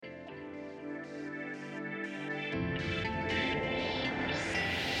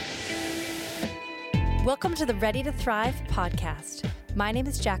Welcome to the Ready to Thrive podcast. My name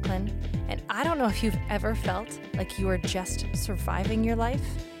is Jacqueline, and I don't know if you've ever felt like you are just surviving your life.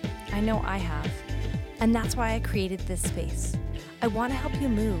 I know I have, and that's why I created this space. I want to help you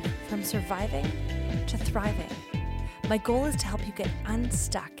move from surviving to thriving. My goal is to help you get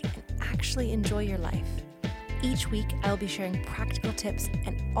unstuck and actually enjoy your life. Each week, I'll be sharing practical tips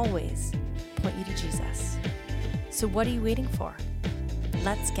and always point you to Jesus. So what are you waiting for?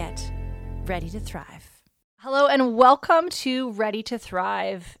 Let's get ready to thrive. Hello and welcome to Ready to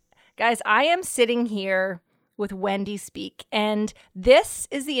Thrive. Guys, I am sitting here with Wendy Speake, and this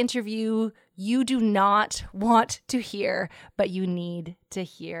is the interview you do not want to hear, but you need to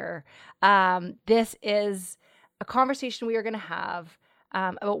hear. This is a conversation we are going to have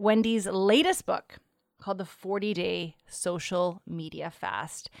about Wendy's latest book called The 40-Day Social Media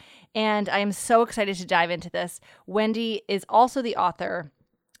Fast. And I am so excited to dive into this. Wendy is also the author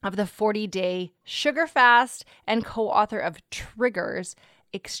of the 40-Day Sugar Fast and co-author of Triggers,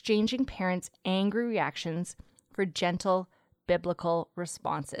 Exchanging Parents' Angry Reactions for Gentle Biblical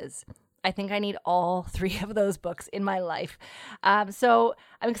Responses. I think I need all three of those books in my life. So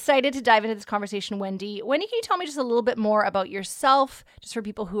I'm excited to dive into this conversation, Wendy. Wendy, can you tell me just a little bit more about yourself, just for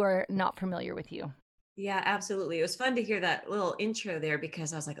people who are not familiar with you? Yeah, absolutely. It was fun to hear that little intro there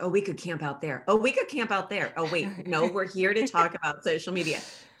because I was like, oh, we could camp out there. Oh, we could camp out there. Oh, wait, no, we're here to talk about social media.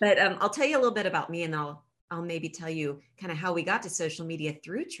 But I'll tell you a little bit about me, and I'll maybe tell you kind of how we got to social media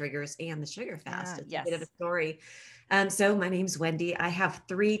through Triggers and the Sugar Fast. It's a bit of a story. So my name's Wendy. I have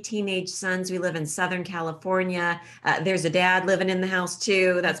 3 teenage sons. We live in Southern California. There's a dad living in the house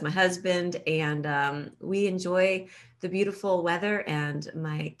too. That's my husband. And we enjoy the beautiful weather, and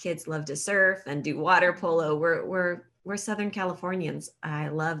my kids love to surf and do water polo. We're Southern Californians. I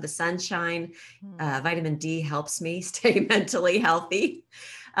love the sunshine. Vitamin D helps me stay mentally healthy.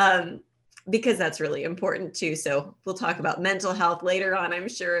 Because that's really important too. So we'll talk about mental health later on, I'm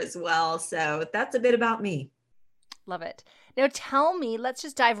sure, as well. So that's a bit about me. Love it. Now tell me, let's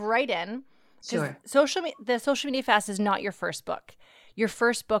just dive right in. Sure. The Social Media Fast is not your first book. Your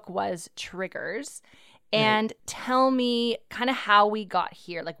first book was Triggers. And tell me kind of how we got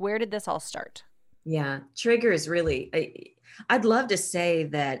here. Like, where did this all start? Yeah, Triggers really, I'd love to say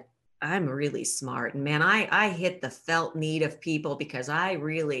that I'm really smart, and man, I hit the felt need of people because I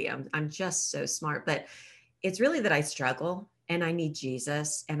really am. I'm just so smart, but it's really that I struggle and I need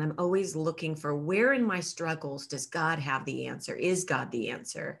Jesus. And I'm always looking for, where in my struggles does God have the answer? Is God the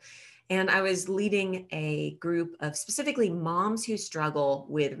answer? And I was leading a group of specifically moms who struggle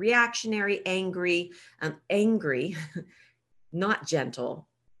with reactionary, angry, not gentle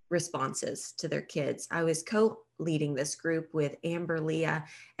responses to their kids. I was co-leading this group with Amber Leah.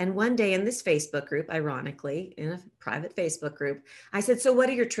 And one day in this Facebook group, ironically, in a private Facebook group, I said, so what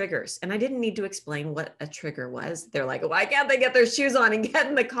are your triggers? And I didn't need to explain what a trigger was. They're like, why can't they get their shoes on and get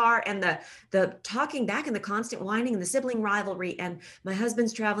in the car? And the talking back and the constant whining and the sibling rivalry. And my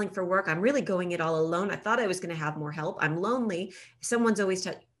husband's traveling for work. I'm really going it all alone. I thought I was going to have more help. I'm lonely. Someone's always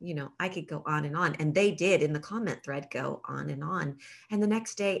I could go on. And they did in the comment thread go on. And the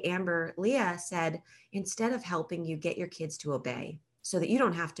next day, Amber Leah said, instead of helping you get your kids to obey so that you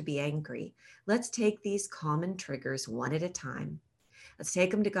don't have to be angry, let's take these common triggers one at a time. Let's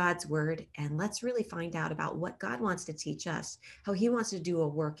take them to God's word, and let's really find out about what God wants to teach us, how he wants to do a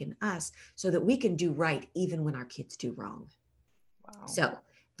work in us so that we can do right even when our kids do wrong. Wow. So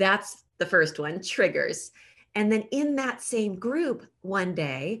that's the first one, triggers. And then in that same group one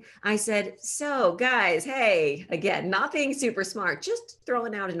day, I said, so guys, hey, again, not being super smart, just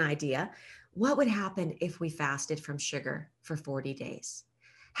throwing out an idea. What would happen if we fasted from sugar for 40 days?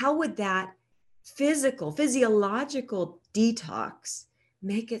 How would that physiological detox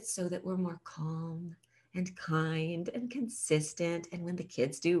make it so that we're more calm and kind and consistent? And when the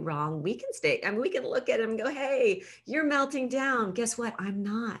kids do wrong, we can we can look at them and go, hey, you're melting down. Guess what? I'm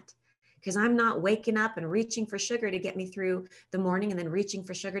not. Because I'm not waking up and reaching for sugar to get me through the morning and then reaching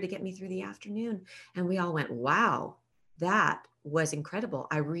for sugar to get me through the afternoon. And we all went, wow, that was incredible.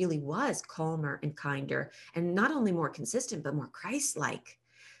 I really was calmer and kinder, and not only more consistent, but more Christ-like.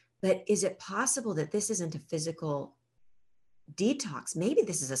 But is it possible that this isn't a physical detox? Maybe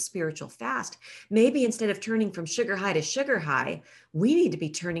this is a spiritual fast. Maybe instead of turning from sugar high to sugar high, we need to be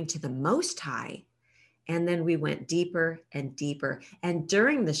turning to the Most High. And then we went deeper and deeper. And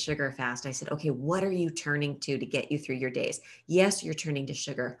during the sugar fast, I said, okay, what are you turning to get you through your days? Yes, you're turning to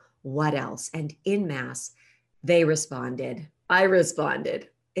sugar. What else? And in mass, they responded. I responded.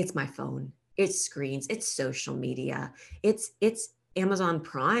 It's my phone. It's screens. It's social media. It's Amazon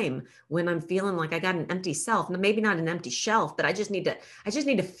Prime when I'm feeling like I got an empty shelf. Maybe not an empty shelf, but I just need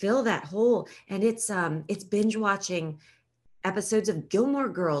to fill that hole. And it's binge watching episodes of Gilmore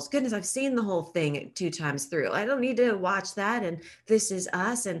Girls. Goodness, I've seen the whole thing 2 times through. I don't need to watch that. And This Is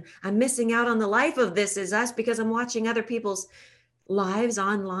Us. And I'm missing out on the life of This Is Us because I'm watching other people's lives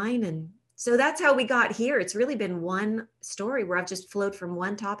online. And so that's how we got here. It's really been one story where I've just flowed from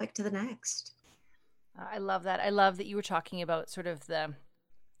one topic to the next. I love that. I love that you were talking about sort of the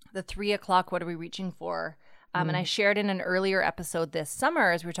 3 o'clock, what are we reaching for? And I shared in an earlier episode this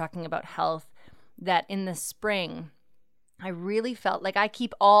summer, as we were talking about health, that in the spring, I really felt like I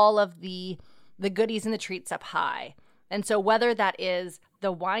keep all of the goodies and the treats up high. And so whether that is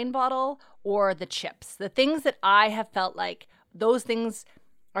the wine bottle or the chips, the things that I have felt like those things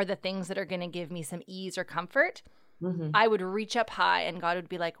are the things that are going to give me some ease or comfort, I would reach up high and God would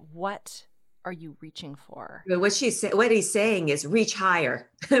be like, what are you reaching for? What he's saying is reach higher,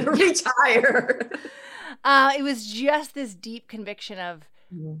 reach higher. It was just this deep conviction of,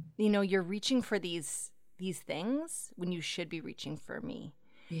 you're reaching for these things when you should be reaching for me.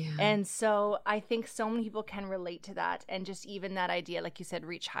 Yeah. And so I think so many people can relate to that. And just even that idea, like you said,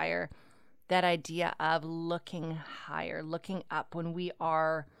 reach higher, that idea of looking higher, looking up when we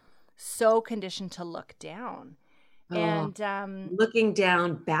are so conditioned to look down. And looking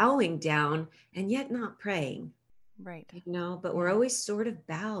down, bowing down, and yet not praying. Right. But we're always sort of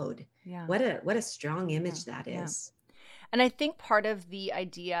bowed. Yeah. What a strong image that is. And I think part of the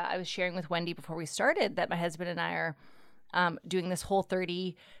idea I was sharing with Wendy before we started, that my husband and I are doing this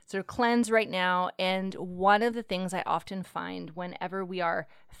Whole30 sort of cleanse right now. And one of the things I often find whenever we are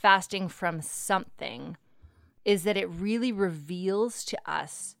fasting from something is that it really reveals to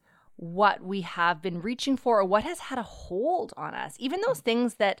us what we have been reaching for or what has had a hold on us, even those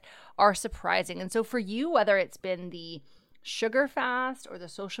things that are surprising. And so for you, whether it's been the sugar fast or the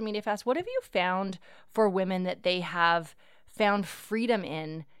social media fast, what have you found for women that they have found freedom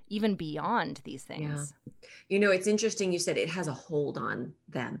in, even beyond these things? Yeah. It's interesting. You said it has a hold on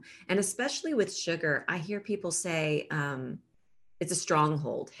them. And especially with sugar, I hear people say, it's a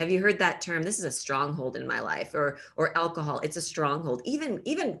stronghold. Have you heard that term? This is a stronghold in my life, or alcohol. It's a stronghold. Even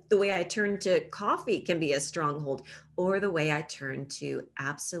the way I turn to coffee can be a stronghold, or the way I turn to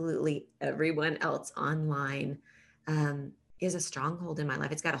absolutely everyone else online is a stronghold in my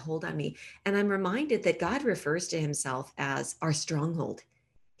life. It's got a hold on me. And I'm reminded that God refers to himself as our stronghold.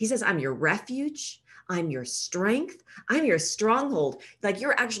 He says, I'm your refuge. I'm your strength. I'm your stronghold. Like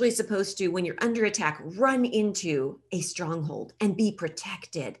you're actually supposed to, when you're under attack, run into a stronghold and be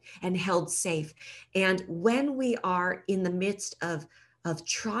protected and held safe. And when we are in the midst of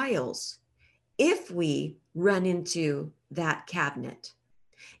trials, if we run into that cabinet,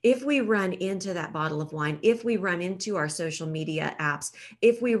 if we run into that bottle of wine, if we run into our social media apps,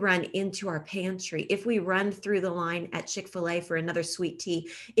 if we run into our pantry, if we run through the line at Chick-fil-A for another sweet tea,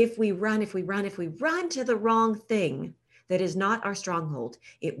 if we run to the wrong thing that is not our stronghold,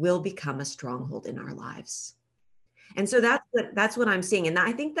 it will become a stronghold in our lives. And so that's what I'm seeing. And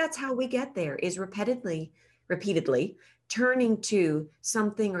I think that's how we get there, is repeatedly turning to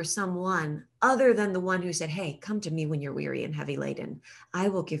something or someone other than the one who said, hey, come to me when you're weary and heavy laden. I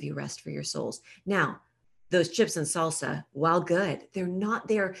will give you rest for your souls. Now, those chips and salsa, while good, they're not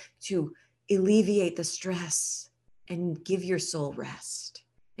there to alleviate the stress and give your soul rest.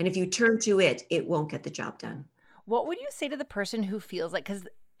 And if you turn to it, it won't get the job done. What would you say to the person who feels like, because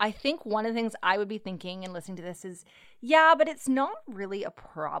I think one of the things I would be thinking and listening to this is, yeah, but it's not really a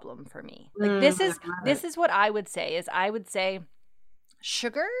problem for me. Like this is what I would say, is I would say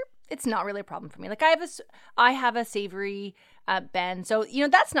sugar, it's not really a problem for me. Like I have a savory bend. So,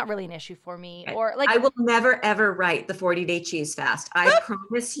 that's not really an issue for me. Or like, I will never, ever write the 40-day cheese fast. I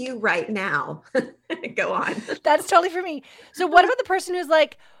promise you right now. Go on. That's totally for me. So what about the person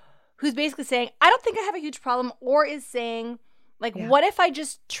who's basically saying, I don't think I have a huge problem, or is saying, like, what if I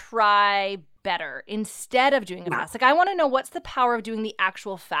just try better instead of doing a fast? Like, I want to know, what's the power of doing the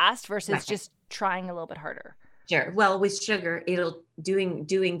actual fast versus just trying a little bit harder? Sure. Well, with sugar, doing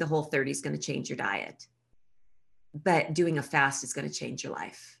the Whole30 is going to change your diet, but doing a fast is going to change your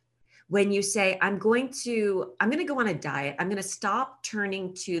life. When you say, I'm going to go on a diet, I'm going to stop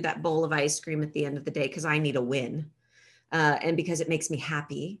turning to that bowl of ice cream at the end of the day because I need a win, and because it makes me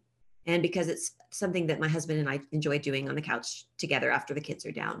happy, and because it's something that my husband and I enjoy doing on the couch together after the kids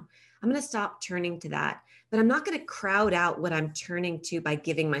are down. I'm going to stop turning to that, but I'm not going to crowd out what I'm turning to by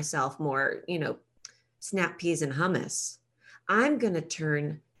giving myself more, snap peas and hummus. I'm going to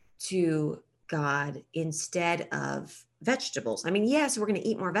turn to God instead of vegetables. I mean, yes, we're going to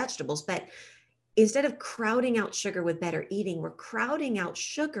eat more vegetables, but instead of crowding out sugar with better eating, we're crowding out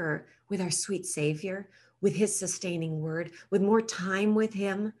sugar with our sweet Savior, with his sustaining word, with more time with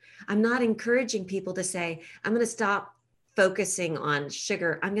him. I'm not encouraging people to say, I'm going to stop focusing on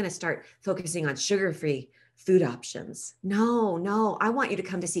sugar. I'm going to start focusing on sugar-free food options. No, I want you to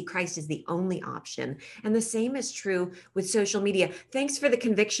come to see Christ as the only option. And the same is true with social media. Thanks for the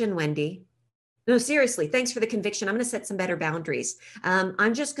conviction, Wendy. No, seriously, thanks for the conviction. I'm going to set some better boundaries. I'm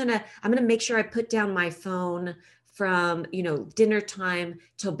going to make sure I put down my phone from, dinner time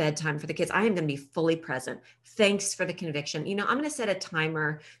till bedtime for the kids. I am going to be fully present. Thanks for the conviction. I'm going to set a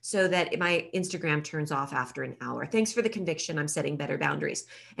timer so that my Instagram turns off after an hour. Thanks for the conviction. I'm setting better boundaries.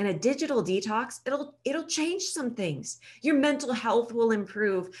 And a digital detox, it'll change some things. Your mental health will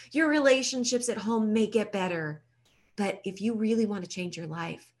improve. Your relationships at home may get better. But if you really want to change your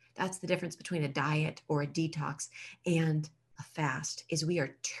life, that's the difference between a diet or a detox and a fast, is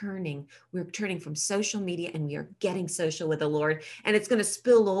we're turning from social media and we are getting social with the Lord, and it's going to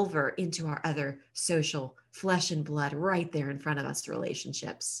spill over into our other social flesh and blood right there in front of us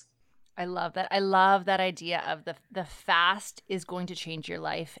relationships. I love that. I love that idea of the fast is going to change your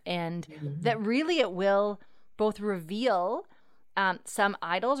life, and that really it will both reveal some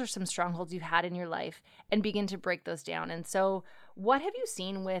idols or some strongholds you've had in your life and begin to break those down. And so what have you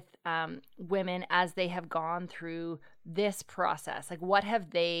seen with women as they have gone through this process? Like what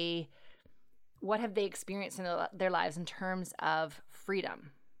have they experienced in their lives in terms of freedom?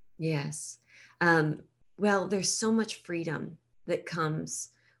 Yes. Well, there's so much freedom that comes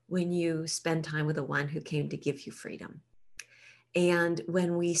when you spend time with the one who came to give you freedom. And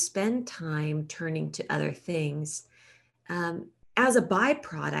when we spend time turning to other things, as a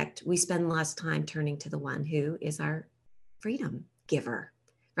byproduct, we spend less time turning to the one who is our freedom giver,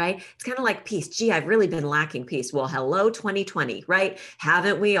 right? It's kind of like peace. Gee, I've really been lacking peace. Well, hello, 2020, right?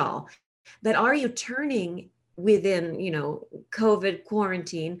 Haven't we all? But are you turning within, COVID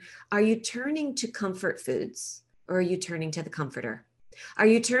quarantine? Are you turning to comfort foods, or are you turning to the comforter? Are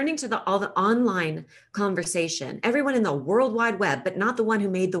you turning to all the online conversation, everyone in the World Wide Web, but not the one who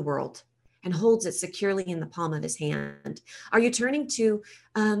made the world and holds it securely in the palm of his hand? Are you turning to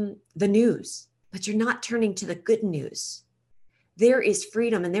the news, but you're not turning to the good news? There is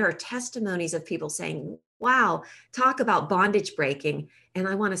freedom, and there are testimonies of people saying, wow, talk about bondage breaking. And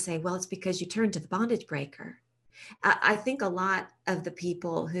I want to say, well, it's because you turned to the bondage breaker. I think a lot of the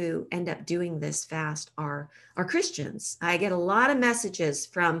people who end up doing this fast are Christians. I get a lot of messages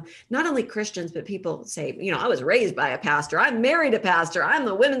from not only Christians, but people say, I was raised by a pastor. I'm married a pastor. I'm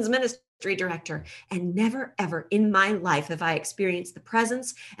the women's ministry director. And never, ever in my life have I experienced the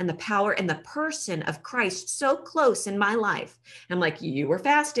presence and the power and the person of Christ so close in my life. And I'm like, you were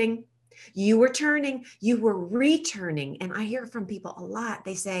fasting, you were turning, you were returning. And I hear from people a lot.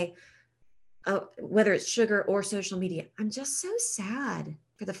 They say, whether it's sugar or social media, I'm just so sad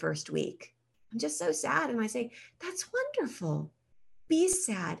for the first week. I'm just so sad. And I say, that's wonderful. Be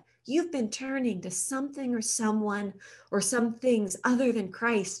sad. You've been turning to something or someone or some things other than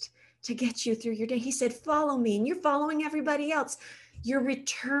Christ to get you through your day. He said, follow me, and you're following everybody else. You're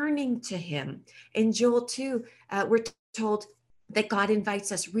returning to him. In Joel 2, we're told that God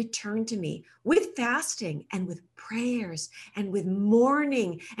invites us, return to me with fasting and with prayers and with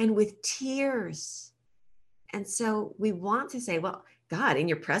mourning and with tears. And so we want to say, well, God, in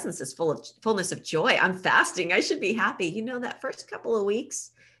your presence is fullness of joy. I'm fasting. I should be happy. That first couple of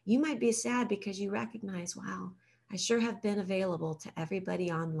weeks, you might be sad because you recognize, wow, I sure have been available to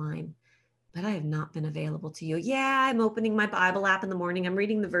everybody online, but I have not been available to you. Yeah, I'm opening my Bible app in the morning. I'm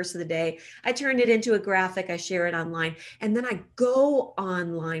reading the verse of the day. I turn it into a graphic. I share it online. And then I go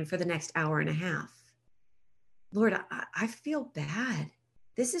online for the next hour and a half. Lord, I feel bad.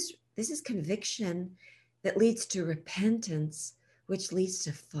 This is conviction that leads to repentance, which leads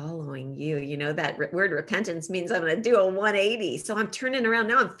to following you. That word repentance means I'm going to do a 180. So I'm turning around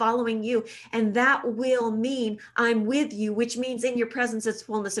now. I'm following you. And that will mean I'm with you, which means in your presence is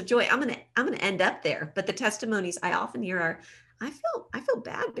fullness of joy. I'm going to end up there. But the testimonies I often hear are, I feel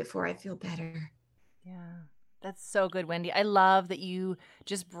bad before I feel better. Yeah, that's so good, Wendy. I love that you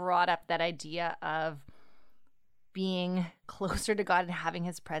just brought up that idea of being closer to God and having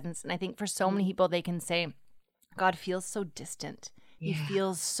his presence. And I think for so many people, they can say, God feels so distant. Yeah. He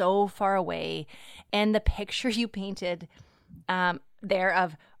feels so far away. And the picture you painted there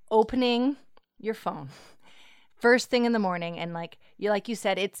of opening your phone first thing in the morning, and like you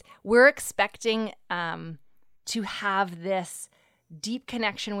said, we're expecting to have this deep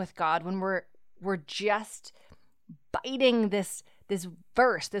connection with God when we're just biting this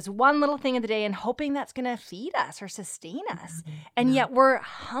verse, this one little thing of the day, and hoping that's going to feed us or sustain us. Mm-hmm. And yet we're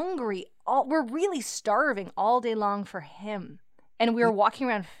hungry we're really starving all day long for him. And we are walking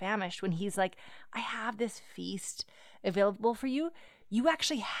around famished when he's like, I have this feast available for you. You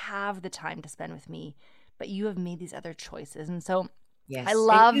actually have the time to spend with me, but you have made these other choices. And so Yes. I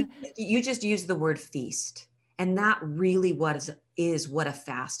love. And you just use the word feast. And that really is what a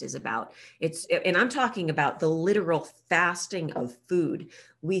fast is about. And I'm talking about the literal fasting of food.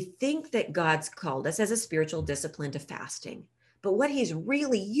 We think that God's called us as a spiritual discipline to fasting. But what he's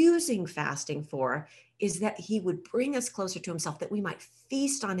really using fasting for is that he would bring us closer to himself, that we might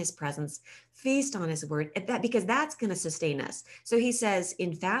feast on his presence, feast on his word, because that's going to sustain us. So he says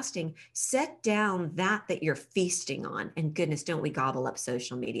in fasting, set down that you're feasting on. And goodness, don't we gobble up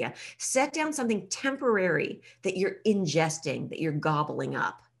social media? Set down something temporary that you're ingesting, that you're gobbling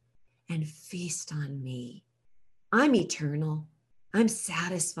up, and feast on me. I'm eternal. I'm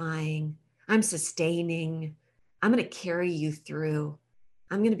satisfying. I'm sustaining. I'm going to carry you through.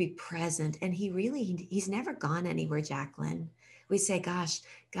 I'm going to be present. And he's never gone anywhere, Jacqueline. We say, gosh,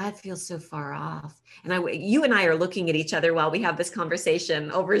 God feels so far off. And you and I are looking at each other while we have this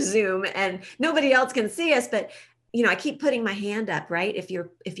conversation over Zoom, and nobody else can see us. But, I keep putting my hand up, right? If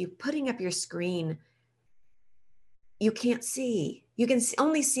you're putting up your screen, you can't see. You can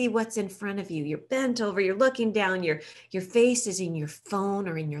only see what's in front of you. You're bent over, you're looking down, your face is in your phone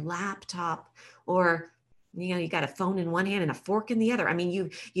or in your laptop, or you got a phone in one hand and a fork in the other. I mean,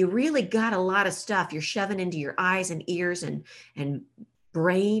 you really got a lot of stuff you're shoving into your eyes and ears and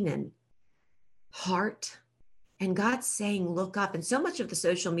brain and heart. And God's saying, look up. And so much of the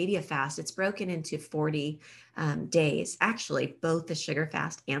social media fast, it's broken into 40 days. Actually, both the sugar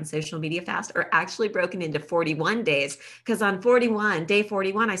fast and social media fast are actually broken into 41 days. Because on day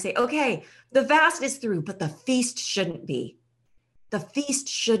 41, I say, okay, the fast is through, but the feast shouldn't be. The feast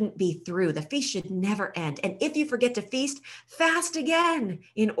shouldn't be through. The feast should never end. And if you forget to feast, fast again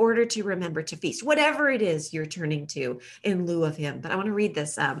in order to remember to feast, whatever it is you're turning to in lieu of him. But I want to read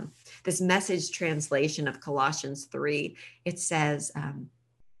this Message translation of Colossians 3. It says,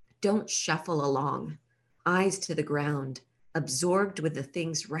 don't shuffle along, eyes to the ground, absorbed with the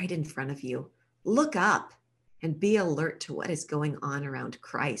things right in front of you. Look up and be alert to what is going on around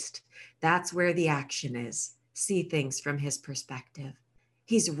Christ. That's where the action is. See things from his perspective.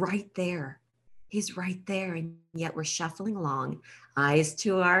 He's right there. He's right there. And yet we're shuffling along, eyes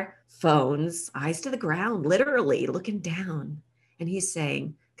to our phones, eyes to the ground, literally looking down. And he's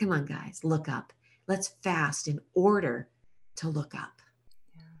saying, come on, guys, look up. Let's fast in order to look up.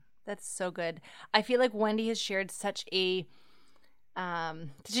 Yeah, that's so good. I feel like Wendy has shared such an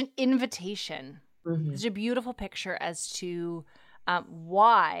invitation, such a beautiful picture as to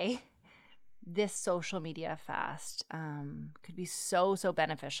why this social media fast could be so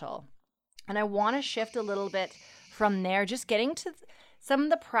beneficial. And I want to shift a little bit from there, just getting to some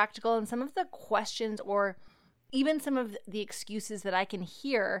of the practical and some of the questions, or even some of the excuses that I can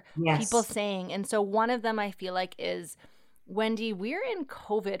hear people saying. And so one of them I feel like is, Wendy, we're in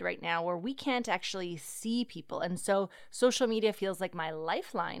COVID right now where we can't actually see people. And so social media feels like my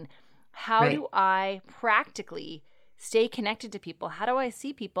lifeline. How do I practically stay connected to people? How do I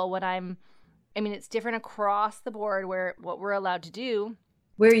see people when it's different across the board what we're allowed to do.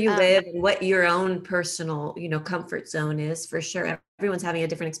 Where you live and what your own personal, comfort zone is, for sure. Everyone's having a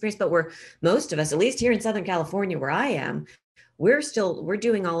different experience, but most of us, at least here in Southern California where I am, we're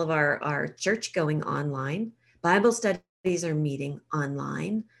doing all of our church going online. Bible studies are meeting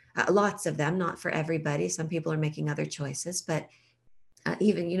online. Lots of them, not for everybody. Some people are making other choices, but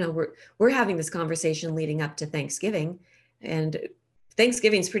even, we're having this conversation leading up to Thanksgiving, and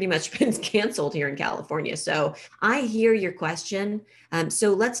Thanksgiving's pretty much been canceled here in California. So I hear your question.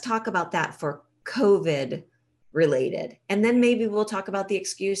 So let's talk about that for COVID related. And then maybe we'll talk about the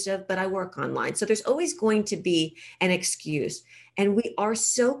excuse of, but I work online. So there's always going to be an excuse. And we are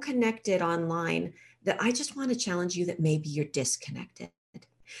so connected online that I just want to challenge you that maybe you're disconnected.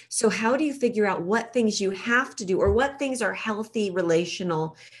 So how do you figure out what things you have to do, or what things are healthy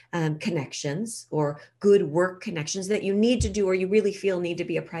relational connections or good work connections that you need to do, or you really feel need to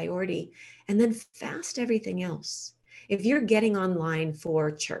be a priority, and then fast everything else. If you're getting online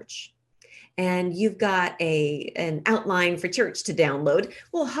for church and you've got an outline for church to download,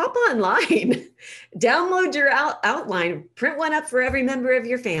 well, hop online, download your outline, print one up for every member of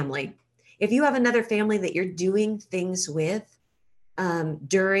your family. If you have another family that you're doing things with,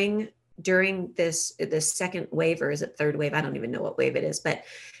 during this second wave, or is it third wave? I don't even know what wave it is, but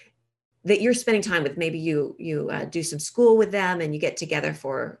that you're spending time with, maybe you do some school with them and you get together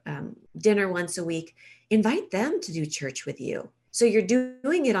for dinner once a week, invite them to do church with you. So you're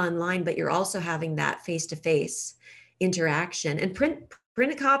doing it online, but you're also having that face-to-face interaction, and print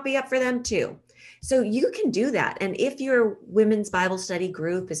Print a copy up for them too. So you can do that. And if your women's Bible study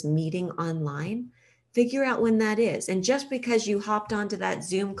group is meeting online, figure out when that is. And just because you hopped onto that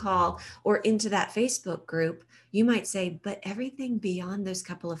Zoom call or into that Facebook group, you might say, but everything beyond those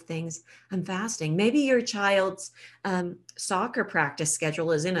couple of things, I'm fasting. Maybe your child's soccer practice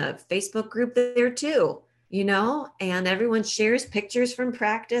schedule is in a Facebook group there too, and everyone shares pictures from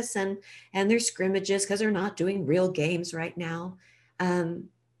practice and their scrimmages because they're not doing real games right now.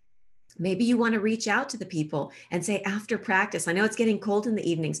 Maybe you want to reach out to the people and say, after practice, I know it's getting cold in the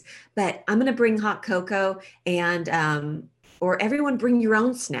evenings, but I'm going to bring hot cocoa and, or everyone bring your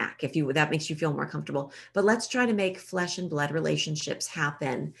own snack that makes you feel more comfortable, but let's try to make flesh and blood relationships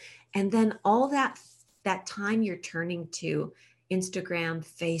happen. And then all that time you're turning to Instagram,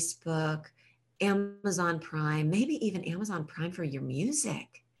 Facebook, Amazon Prime, maybe even Amazon Prime for your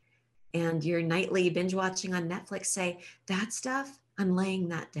music and your nightly binge watching on Netflix, say that stuff, I'm laying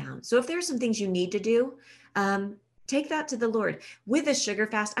that down. So if there's some things you need to do, take that to the Lord. With a sugar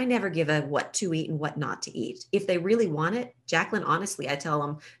fast, I never give a what to eat and what not to eat. If they really want it, Jacqueline, honestly, I tell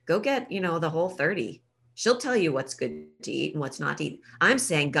them, go get, the Whole30. She'll tell you what's good to eat and what's not to eat. I'm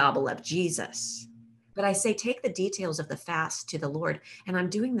saying gobble up Jesus. But I say, take the details of the fast to the Lord. And I'm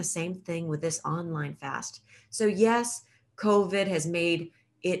doing the same thing with this online fast. So yes, COVID has made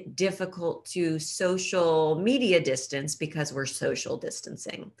it difficult to social media distance because we're social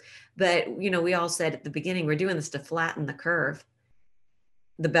distancing. But, we all said at the beginning, we're doing this to flatten the curve,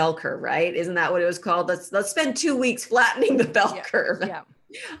 the bell curve, right? Isn't that what it was called? Let's spend 2 weeks flattening the bell curve. Yeah.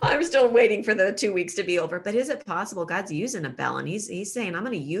 I'm still waiting for the 2 weeks to be over, but is it possible God's using a bell and he's saying, I'm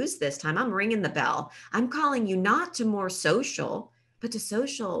going to use this time. I'm ringing the bell. I'm calling you not to more social, but to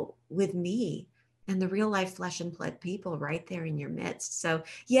social with me and the real life flesh and blood people right there in your midst. So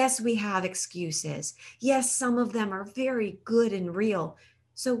yes, we have excuses. Yes, some of them are very good and real.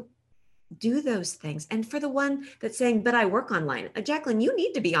 So do those things. And for the one that's saying, but I work online, Jacqueline, you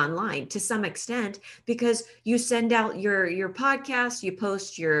need to be online to some extent because you send out your podcast, you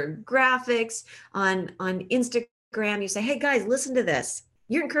post your graphics on Instagram, you say, hey guys, listen to this.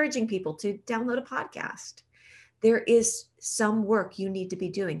 You're encouraging people to download a podcast. There is some work you need to be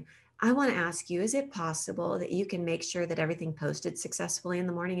doing. I want to ask you, is it possible that you can make sure that everything posted successfully in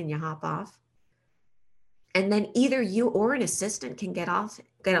the morning and you hop off? And then either you or an assistant can get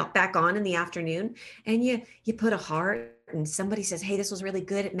back on in the afternoon and you put a heart and somebody says, hey, this was really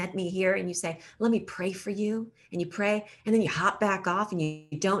good. It met me here. And you say, let me pray for you. And you pray and then you hop back off and you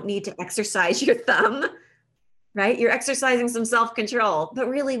don't need to exercise your thumb, right? You're exercising some self-control, but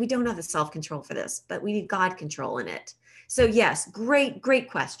really we don't have the self-control for this, but we need God control in it. So yes, great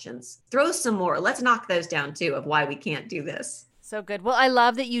questions. Throw some more. Let's knock those down too of why we can't do this. So good. Well, I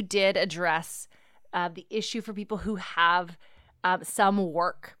love that you did address the issue for people who have some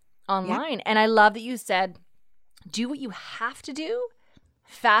work online. Yeah. And I love that you said, do what you have to do,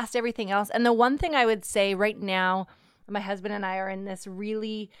 fast everything else. And the one thing I would say right now, my husband and I are in this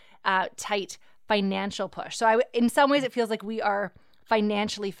really tight financial push. So in some ways, it feels like we are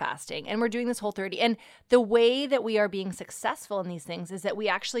financially fasting and we're doing this Whole30. And the way that we are being successful in these things is that we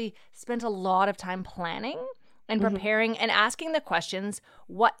actually spent a lot of time planning and preparing and asking the questions,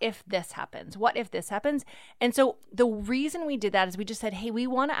 what if this happens? What if this happens? And so the reason we did that is we just said, hey, we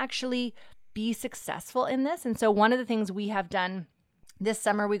want to actually be successful in this. And so one of the things we have done this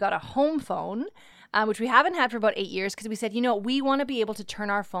summer, we got a home phone, which we haven't had for about 8 years because we said, we want to be able to turn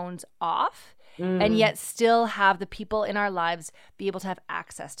our phones off and yet still have the people in our lives be able to have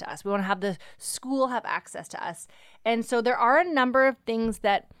access to us. We want to have the school have access to us. And so there are a number of things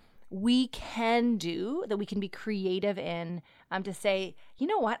that we can do, that we can be creative in, to say, you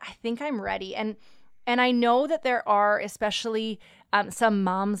know what, I think I'm ready. And I know that there are especially some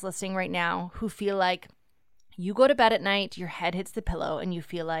moms listening right now who feel like you go to bed at night, your head hits the pillow, and you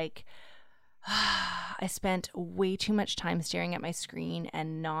feel like, I spent way too much time staring at my screen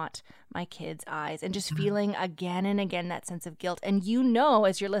and not my kids' eyes, and just feeling again and again that sense of guilt. And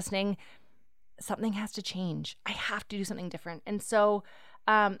as you're listening, something has to change. I have to do something different. And so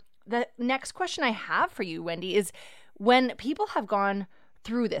the next question I have for you, Wendy, is when people have gone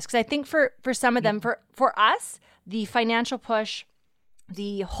through this, because I think for some of them, for us, the financial push,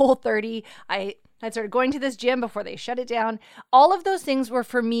 the Whole30, I started going to this gym before they shut it down. All of those things were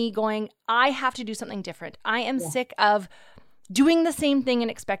for me going, I have to do something different. I am sick of doing the same thing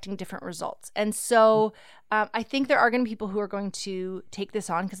and expecting different results. And so I think there are going to be people who are going to take this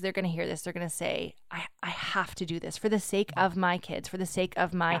on because they're going to hear this. They're going to say, I have to do this for the sake of my kids, for the sake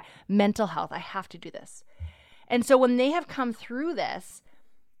of my mental health. I have to do this. And so when they have come through this,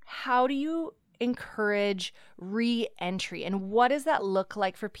 how do you encourage re-entry? And what does that look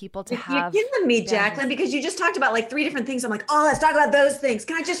like for people to have? You're killing me, Jacqueline, because you just talked about like 3 different things. I'm like, oh, let's talk about those things.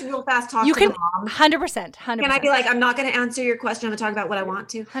 Can I just real fast talk You to can the mom? 100%. Can I be like, I'm not going to answer your question. I'm going to talk about what I want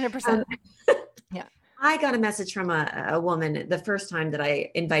to. 100%. Yeah. I got a message from a woman the first time that I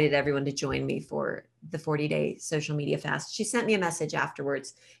invited everyone to join me for the 40-day social media fast. She sent me a message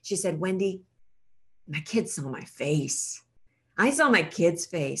afterwards. She said, Wendy, my kids saw my face. I saw my kids'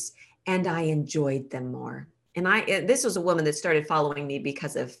 face and I enjoyed them more. And this was a woman that started following me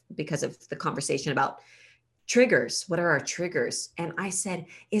because of the conversation about triggers. What are our triggers? And I said,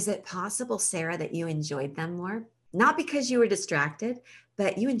 is it possible, Sarah, that you enjoyed them more? Not because you were distracted,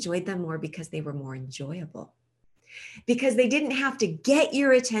 but you enjoyed them more because they were more enjoyable. Because they didn't have to get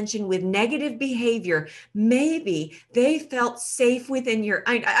your attention with negative behavior. Maybe they felt safe within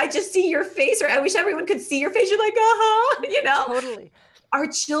I just see your face, or I wish everyone could see your face. You're like, Totally. Our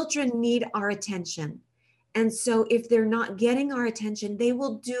children need our attention. And so if they're not getting our attention, they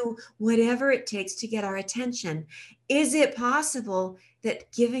will do whatever it takes to get our attention. Is it possible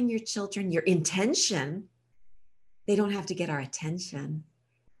that giving your children your intention, they don't have to get our attention,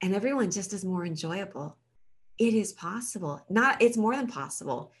 and everyone just is more enjoyable? It is possible. It's more than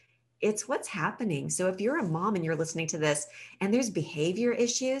possible. It's what's happening. So if you're a mom and you're listening to this and there's behavior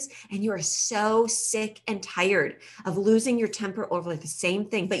issues and you are so sick and tired of losing your temper over the same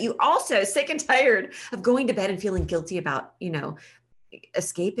thing, but you also sick and tired of going to bed and feeling guilty about,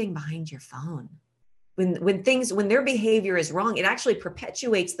 escaping behind your phone. When their behavior is wrong, it actually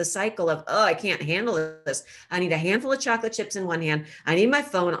perpetuates the cycle of, oh, I can't handle this. I need a handful of chocolate chips in one hand. I need my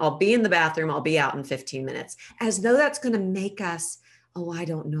phone. I'll be in the bathroom. I'll be out in 15 minutes. As though that's going to make us, I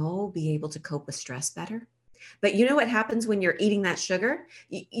don't know, be able to cope with stress better. But you know what happens when you're eating that sugar?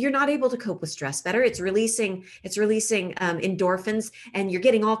 You're not able to cope with stress better. It's releasing endorphins, and you're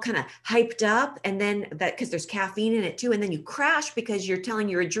getting all kind of hyped up. And then because there's caffeine in it too. And then you crash because you're telling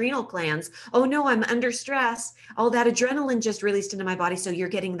your adrenal glands, oh no, I'm under stress. All that adrenaline just released into my body. So you're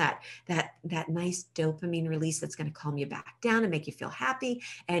getting that nice dopamine release that's going to calm you back down and make you feel happy.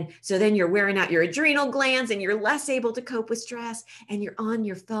 And so then you're wearing out your adrenal glands and you're less able to cope with stress, and you're on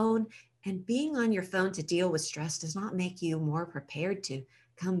your phone. And being on your phone to deal with stress does not make you more prepared to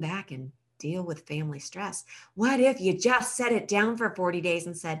come back and deal with family stress. What if you just set it down for 40 days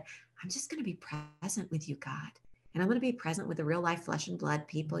and said, I'm just going to be present with you, God. And I'm going to be present with the real life flesh and blood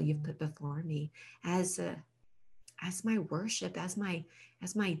people you've put before me as my worship, as my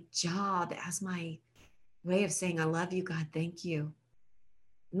job, as my way of saying, I love you, God. Thank you.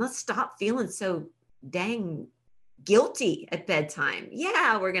 And let's stop feeling so dang guilty at bedtime.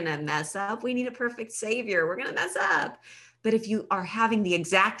 Yeah, we're going to mess up. We need a perfect savior. We're going to mess up. But if you are having the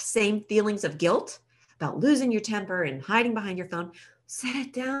exact same feelings of guilt about losing your temper and hiding behind your phone, set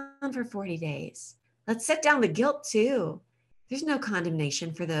it down for 40 days. Let's set down the guilt too. There's no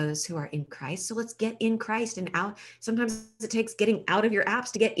condemnation for those who are in Christ. So let's get in Christ and out. Sometimes it takes getting out of your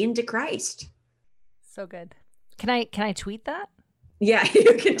apps to get into Christ. So good. Can I tweet that? Yeah,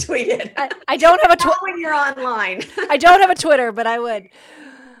 you can tweet it. I don't have a Twitter when you're online. I don't have a Twitter, but I would. Get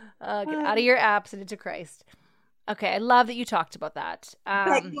out of your apps and into Christ. Okay, I love that you talked about that.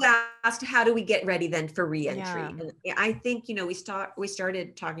 But you asked, how do we get ready then for reentry? Yeah. And I think, we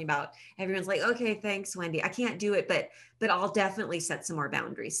started talking about, everyone's like, okay, thanks, Wendy. I can't do it, but I'll definitely set some more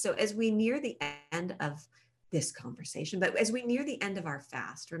boundaries. So as we near the end of this conversation, but as we near the end of our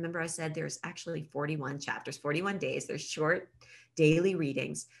fast, remember I said there's actually 41 chapters, 41 days. There's short daily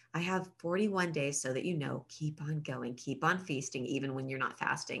readings. I have 41 days so that keep on going, keep on feasting, even when you're not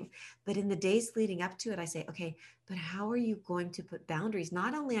fasting. But in the days leading up to it, I say, okay, but how are you going to put boundaries,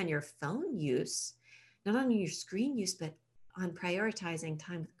 not only on your phone use, not on your screen use, but on prioritizing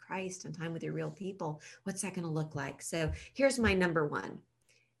time with Christ and time with your real people? What's that going to look like? So here's my number one.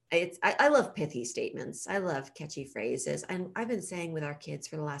 I love pithy statements. I love catchy phrases. And I've been saying with our kids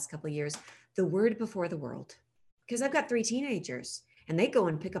for the last couple of years, the word before the world. Because I've got 3 teenagers and they go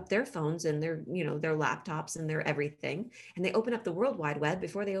and pick up their phones and their laptops and their everything. And they open up the World Wide Web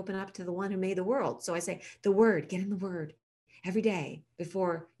before they open up to the one who made the world. So I say, the word, get in the word every day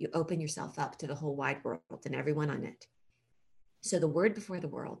before you open yourself up to the whole wide world and everyone on it. So the word before the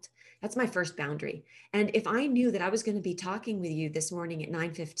world, that's my first boundary. And if I knew that I was going to be talking with you this morning at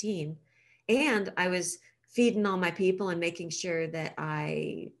 9:15 and I was feeding all my people and making sure that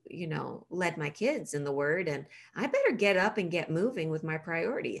I, led my kids in the word, and I better get up and get moving with my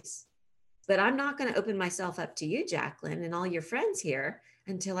priorities. But I'm not going to open myself up to you, Jacqueline, and all your friends here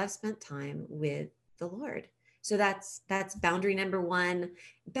until I've spent time with the Lord. So that's boundary number one.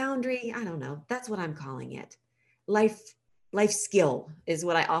 Boundary, I don't know. That's what I'm calling it. Life life skill is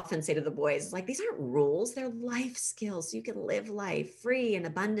what I often say to the boys. Like, these aren't rules, they're life skills. So you can live life free and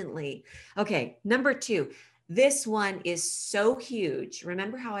abundantly. Okay. Number 2, this one is so huge.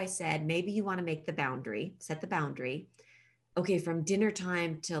 Remember how I said, maybe you want to make the boundary, set the boundary. Okay. From dinner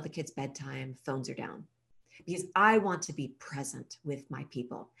time till the kids' bedtime, phones are down, because I want to be present with my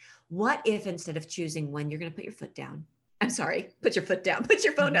people. What if instead of choosing when you're going to put your foot down, I'm sorry, put your foot down, put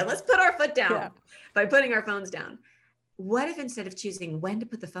your phone down. Let's put our foot down by putting our phones down. What if instead of choosing when to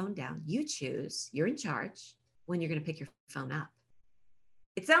put the phone down, you choose, you're in charge, when you're going to pick your phone up?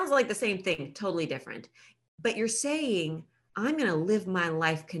 It sounds like the same thing, totally different. But you're saying, I'm going to live my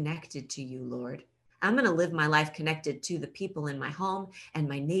life connected to you, Lord. I'm going to live my life connected to the people in my home and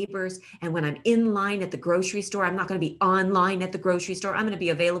my neighbors. And when I'm in line at the grocery store, I'm not going to be online at the grocery store. I'm going to be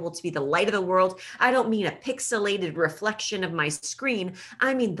available to be the light of the world. I don't mean a pixelated reflection of my screen.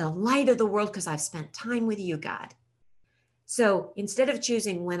 I mean the light of the world, because I've spent time with you, God. So instead of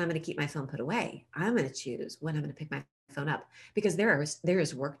choosing when I'm going to keep my phone put away, I'm going to choose when I'm going to pick my phone up, because there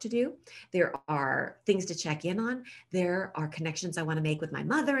is work to do. There are things to check in on. There are connections I want to make with my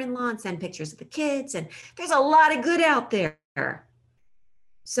mother-in-law and send pictures of the kids. And there's a lot of good out there.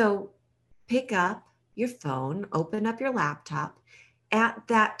 So pick up your phone, open up your laptop at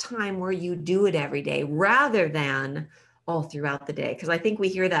that time where you do it every day, rather than all throughout the day. Because I think we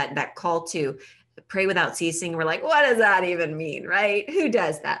hear that call to pray without ceasing. We're like, what does that even mean, right? Who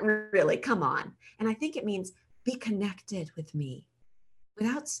does that? Really? Come on. And I think it means be connected with me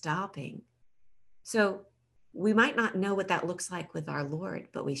without stopping. So we might not know what that looks like with our Lord,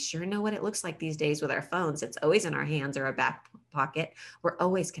 but we sure know what it looks like these days with our phones. It's always in our hands or our back pocket. We're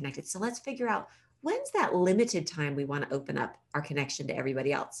always connected. So let's figure out, when's that limited time we want to open up our connection to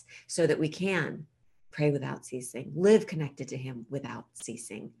everybody else, so that we can pray without ceasing, live connected to him without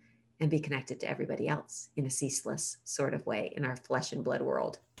ceasing, and be connected to everybody else in a ceaseless sort of way in our flesh and blood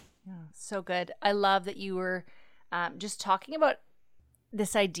world. Yeah, so good. I love that you were just talking about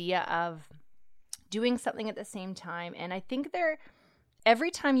this idea of doing something at the same time. And I think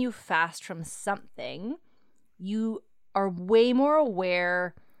every time you fast from something, you are way more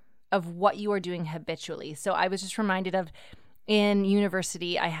aware of what you are doing habitually. So I was just reminded of, in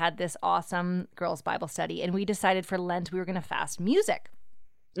university, I had this awesome girls' Bible study, and we decided for Lent we were going to fast music.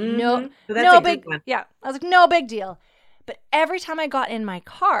 Mm-hmm. No big, yeah. I was like, no big deal. But every time I got in my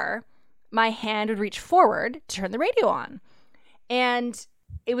car, my hand would reach forward to turn the radio on. And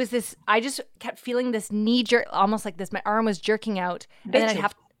it was this, I just kept feeling this knee jerk, almost like this, my arm was jerking out. Habitual. And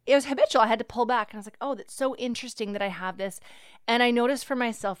then it was habitual. I had to pull back. And I was like, oh, that's so interesting that I have this. And I noticed for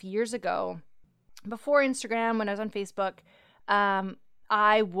myself years ago, before Instagram, when I was on Facebook,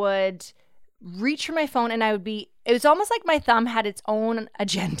 I would reach for my phone, and it was almost like my thumb had its own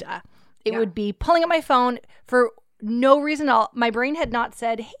agenda. It would be pulling up my phone for no reason at all. My brain had not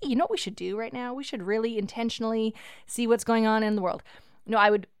said, hey, you know what we should do right now? We should really intentionally see what's going on in the world. No, I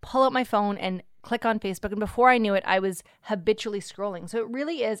would pull up my phone and click on Facebook. And before I knew it, I was habitually scrolling. So it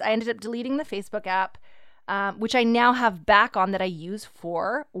really is. I ended up deleting the Facebook app, which I now have back on, that I use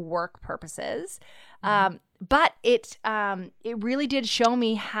for work purposes. But it really did show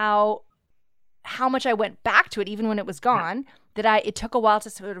me how much I went back to it, even when it was gone, that it took a while to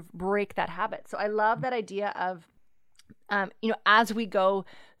sort of break that habit. So I love that idea of, as we go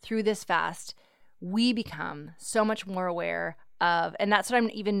through this fast, we become so much more aware of, and that's what I'm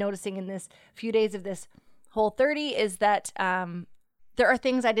even noticing in this few days of this Whole30, is that there are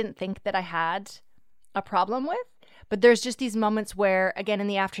things I didn't think that I had a problem with, but there's just these moments where, again, in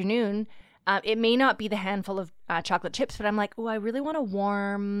the afternoon, it may not be the handful of chocolate chips, but I'm like, oh, I really want a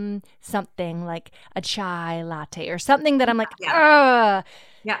warm something, like a chai latte or something that I'm like,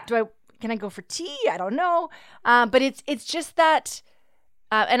 can I go for tea? I don't know. But it's just that,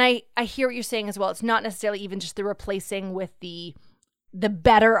 and I hear what you're saying as well. It's not necessarily even just the replacing with the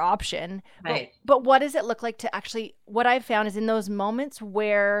better option. Right. But what does it look like to actually, what I've found is in those moments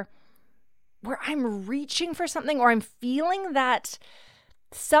where I'm reaching for something, or I'm feeling that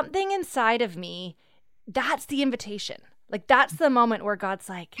something inside of me, that's the invitation. Like, that's the moment where God's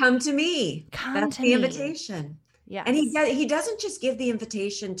like, come to me. That's the invitation. Yeah. And he doesn't just give the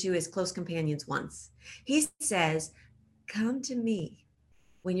invitation to his close companions once. He says, come to me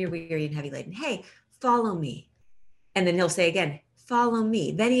when you're weary and heavy laden. Hey, follow me. And then he'll say again, follow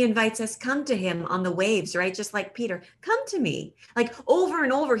me. Then he invites us, come to him on the waves, right? Just like Peter, come to me. Like, over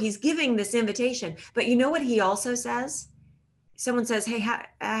and over, he's giving this invitation. But you know what he also says? Someone says, hey,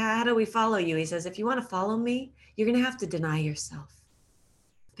 how do we follow you? He says, if you want to follow me, you're going to have to deny yourself.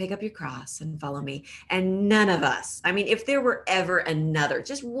 pick up your cross and follow me. And none of us, I mean, if there were ever another,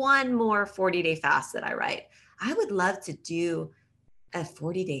 just one more 40-day fast that I write, I would love to do a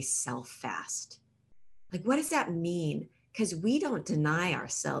 40-day self fast. Like, what does that mean? Because we don't deny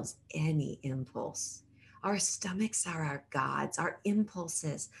ourselves any impulse. Our stomachs are our gods. Our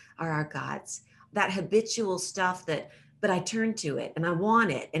impulses are our gods. That habitual stuff but I turn to it and I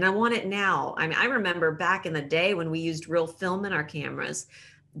want it and I want it now. I mean, I remember back in the day when we used real film in our cameras,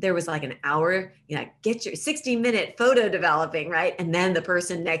 there was like an hour, get your 60-minute photo developing, right? And then the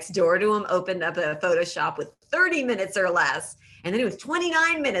person next door to him opened up a Photoshop with 30 minutes or less. And then it was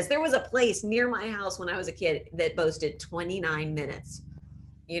 29 minutes. There was a place near my house when I was a kid that boasted 29 minutes,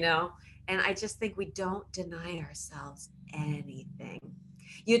 And I just think we don't deny ourselves anything.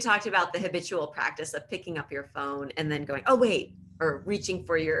 You talked about the habitual practice of picking up your phone and then going, oh, wait, or reaching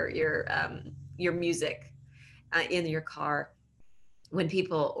for your music in your car. When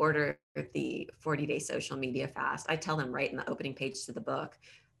people order the 40-day social media fast, I tell them right in the opening page to the book,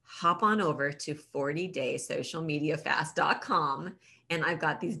 hop on over to 40daysocialmediafast.com. And I've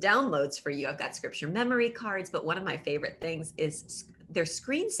got these downloads for you. I've got scripture memory cards, but one of my favorite things is they're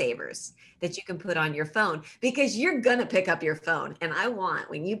screensavers that you can put on your phone, because you're going to pick up your phone. And I want,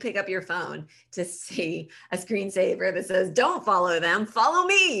 when you pick up your phone, to see a screensaver that says, don't follow them, follow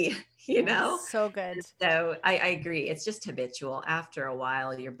me, So good. So I agree. It's just habitual. After a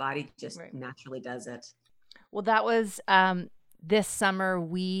while, your body just naturally does it. Well, that was this summer.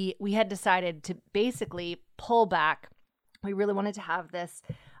 We had decided to basically pull back. We really wanted to have this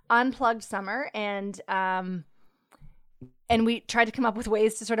unplugged summer, and we tried to come up with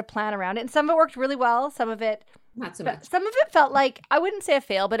ways to sort of plan around it. And some of it worked really well. Some of it, not so much. Some of it felt like, I wouldn't say a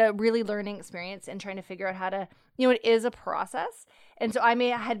fail, but a really learning experience and trying to figure out how to, it is a process. And so I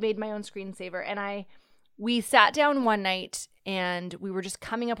had made my own screensaver, and we sat down one night and we were just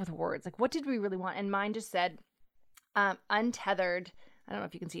coming up with words. Like, what did we really want? And mine just said, untethered. I don't know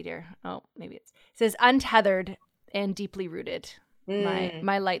if you can see it here. Oh, maybe it says untethered and deeply rooted.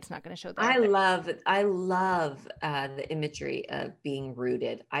 My light's not going to show that. I love the imagery of being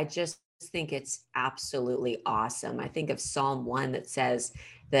rooted. I just think it's absolutely awesome. I think of Psalm 1 that says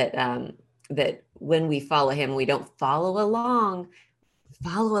that that when we follow him, we don't follow along,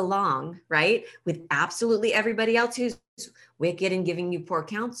 right, with absolutely everybody else who's wicked and giving you poor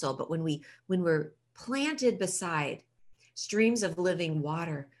counsel. But when we're planted beside streams of living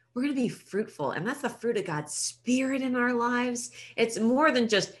water, we're going to be fruitful. And that's the fruit of God's Spirit in our lives. It's more than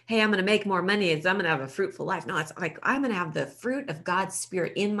just, hey, I'm going to make more money. It's I'm going to have a fruitful life. No, it's like, I'm going to have the fruit of God's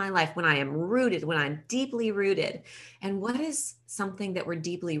Spirit in my life when I am rooted, when I'm deeply rooted. And what is something that we're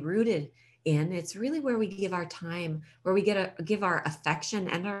deeply rooted in? It's really where we give our time, where we give our affection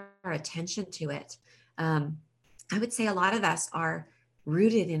and our attention to it. I would say a lot of us are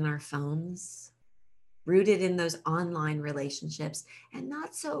rooted in our phones, rooted in those online relationships, and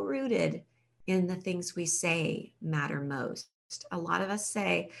not so rooted in the things we say matter most. A lot of us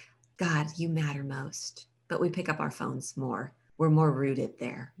say, God, you matter most, but we pick up our phones more. We're more rooted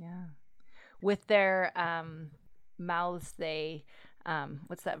there. Yeah. With their mouths, they,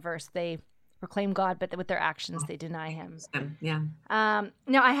 what's that verse? They proclaim God, but with their actions, they deny him. Yeah.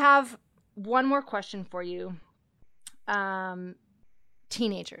 Now I have one more question for you.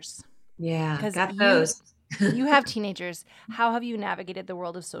 Teenagers. Yeah, got those. You have teenagers. How have you navigated the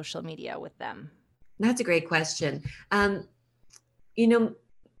world of social media with them? That's a great question.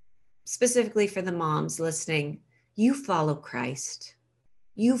 Specifically for the moms listening, you follow Christ.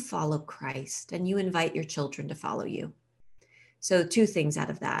 You follow Christ, and you invite your children to follow you. So 2 things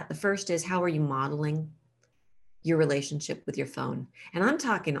out of that. The first is, how are you modeling your relationship with your phone? And I'm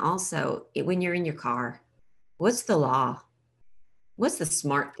talking also when you're in your car. What's the law? What's the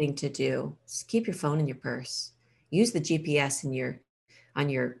smart thing to do? Just keep your phone in your purse. Use the GPS in your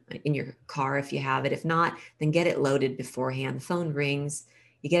car if you have it. If not, then get it loaded beforehand. The phone rings,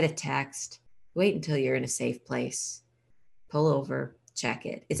 you get a text. Wait until you're in a safe place. Pull over, check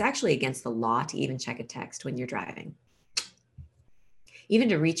it. It's actually against the law to even check a text when you're driving. Even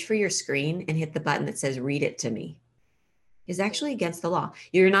to reach for your screen and hit the button that says "read it to me" is actually against the law.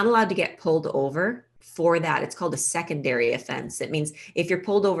 You're not allowed to get pulled over for that. It's called a secondary offense. It means if you're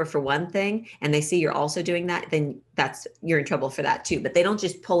pulled over for one thing and they see you're also doing that, then you're in trouble for that too. But they don't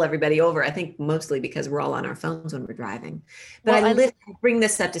just pull everybody over. I think mostly because we're all on our phones when we're driving. But I bring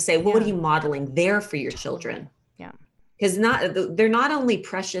this up to say, what are you modeling there for your children? Yeah. because they're not only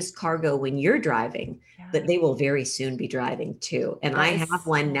precious cargo when you're driving, but they will very soon be driving too. And I have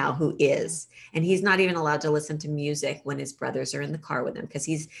one now who is, and he's not even allowed to listen to music when his brothers are in the car with him, because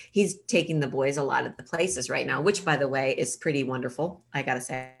he's taking the boys a lot of the places right now, which by the way is pretty wonderful, I gotta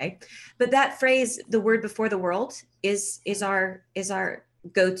say. But that phrase, the word before the world, is our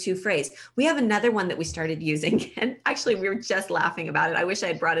go-to phrase. We have another one that we started using, and actually we were just laughing about it. I wish I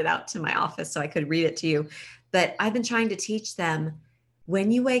had brought it out to my office so I could read it to you. But I've been trying to teach them,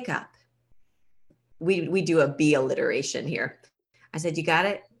 when you wake up, we do a B alliteration here. I said, you got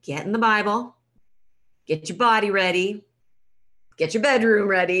to get in the Bible, get your body ready, get your bedroom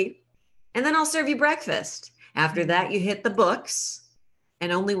ready, and then I'll serve you breakfast. After that, you hit the books.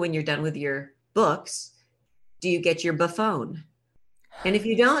 And only when you're done with your books do you get your buffon. And if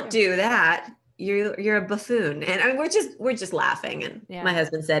you don't do that, you're a buffoon. And I mean, we're just laughing. And my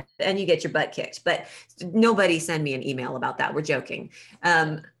husband said, and you get your butt kicked. But nobody send me an email about that. We're joking.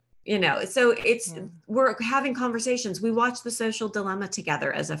 So we're having conversations. We watch The Social Dilemma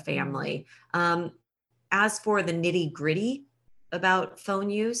together as a family. As for the nitty gritty about phone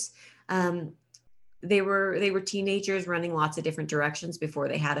use, they were teenagers running lots of different directions before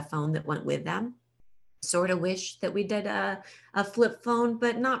they had a phone that went with them. Sort of wish that we did a flip phone,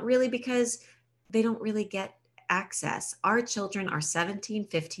 but not really, because they don't really get access. Our children are 17,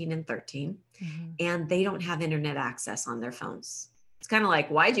 15, and 13, and they don't have internet access on their phones. It's kind of like,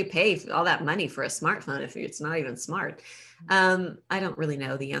 why'd you pay all that money for a smartphone if it's not even smart? I don't really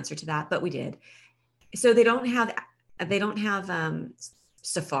know the answer to that, but we did. So they don't have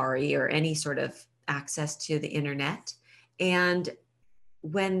Safari or any sort of access to the internet. And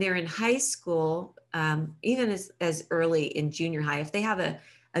when they're in high school, even as early in junior high, if they have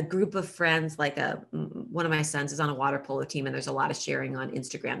a group of friends, like one of my sons is on a water polo team, and there's a lot of sharing on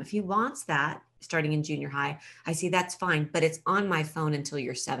Instagram. If he wants that starting in junior high, I see that's fine, but it's on my phone until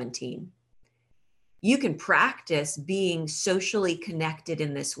you're 17. You can practice being socially connected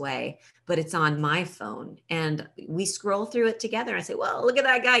in this way, but it's on my phone. And we scroll through it together. I say, well, look at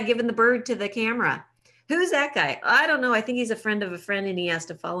that guy giving the bird to the camera. Who's that guy? I don't know. I think he's a friend of a friend and he has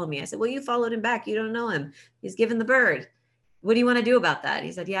to follow me. I said, well, you followed him back. You don't know him. He's giving the bird. What do you want to do about that?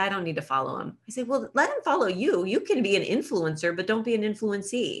 He said, yeah, I don't need to follow him. I said, well, let him follow you. You can be an influencer, but don't be an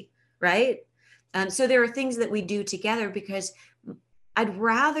influencee, right? So there are things that we do together, because I'd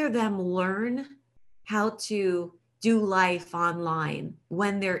rather them learn how to do life online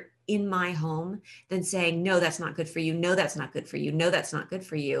when they're in my home than saying, no, that's not good for you. No, that's not good for you. No, that's not good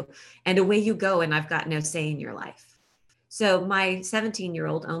for you. And away you go. And I've got no say in your life. So my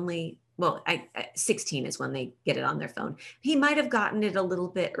 17-year-old 16 is when they get it on their phone. He might have gotten it a little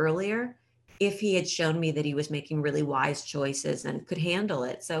bit earlier if he had shown me that he was making really wise choices and could handle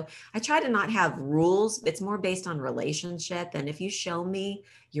it. So I try to not have rules. It's more based on relationship. And if you show me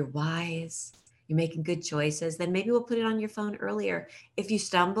you're wise, you're making good choices, then maybe we'll put it on your phone earlier. If you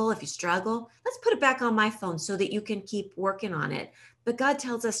stumble, if you struggle, let's put it back on my phone so that you can keep working on it. But God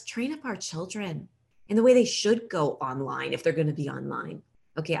tells us, train up our children in the way they should go online if they're going to be online.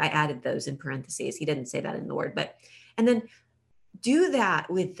 Okay, I added those in parentheses. He didn't say that in the word, and then do that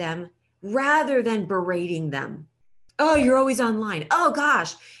with them rather than berating them. Oh, you're always online. Oh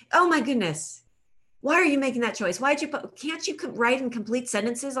gosh. Oh my goodness. Why are you making that choice? Can't you write in complete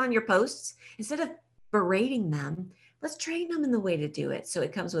sentences on your posts? Instead of berating them, let's train them in the way to do it. So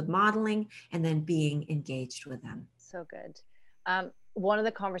it comes with modeling and then being engaged with them. So good. One of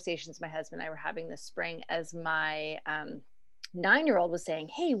the conversations my husband and I were having this spring, as my 9-year-old was saying,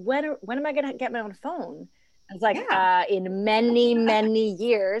 hey, when am I going to get my own phone? I was like, in many, many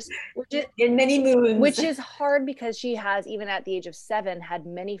years, in many moons, which is hard because she has, even at the age of 7, had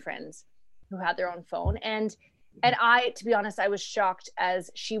many friends who had their own phone. And I, to be honest, I was shocked as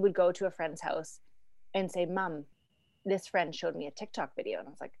she would go to a friend's house and say, Mom, this friend showed me a TikTok video. And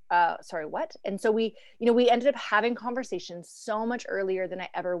I was like, sorry, what? And so we ended up having conversations so much earlier than I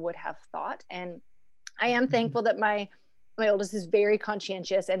ever would have thought. And I am thankful that my oldest is very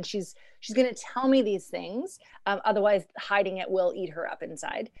conscientious, and she's going to tell me these things. Otherwise, hiding it will eat her up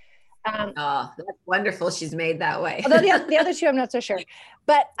inside. That's wonderful. She's made that way. Although the other two, I'm not so sure.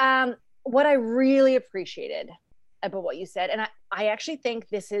 But what I really appreciated about what you said, and I actually think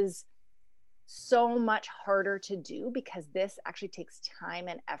this is so much harder to do because this actually takes time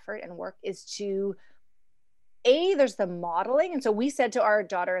and effort and work, is to, there's the modeling. And so we said to our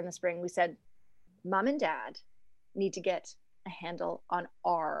daughter in the spring, we said, Mom and Dad need to get a handle on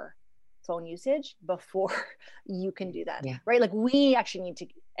our phone usage before you can do that. Right? Like we actually need to,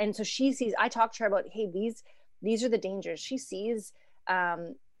 and so she sees, I talked to her about, hey, these are the dangers. She sees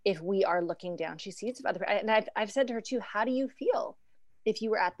if we are looking down. She sees other, and I've said to her too, how do you feel if you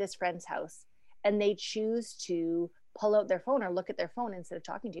were at this friend's house and they choose to pull out their phone or look at their phone instead of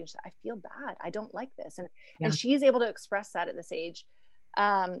talking to you? She said, I feel bad. I don't like this. And she's able to express that at this age.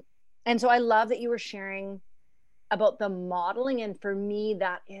 And so I love that you were sharing about the modeling. And for me,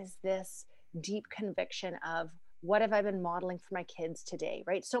 that is this deep conviction of what have I been modeling for my kids today,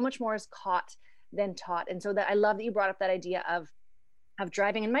 right? So much more is caught than taught. And so that I love that you brought up that idea of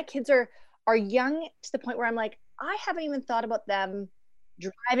driving. And my kids are young to the point where I'm like, I haven't even thought about them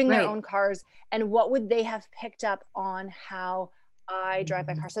driving their own cars and what would they have picked up on how I drive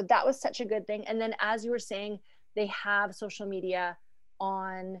my car. So that was such a good thing. And then as you were saying, they have social media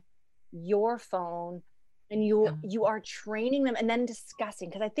on your phone and you are training them and then discussing.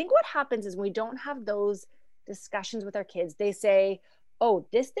 Because I think what happens is when we don't have those discussions with our kids, they say, oh,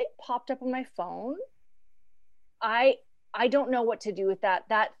 this thing popped up on my phone. I don't know what to do with that.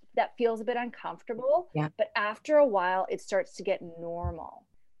 That feels a bit uncomfortable. Yeah. But after a while, it starts to get normal.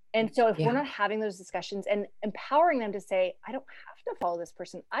 And so if we're not having those discussions and empowering them to say, I don't have to follow this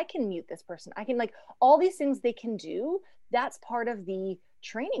person. I can mute this person. I can, like, all these things they can do. That's part of the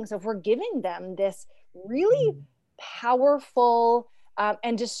training. So if we're giving them this really powerful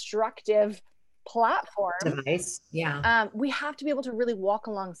and destructive platform device, we have to be able to really walk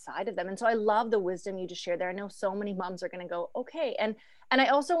alongside of them. And so I love the wisdom you just shared there. I know so many moms are going to go, okay. And I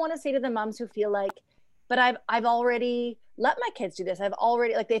also want to say to the moms who feel like, but I've already let my kids do this. I've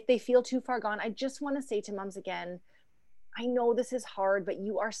already, like, if they feel too far gone, I just want to say to moms again, I know this is hard, but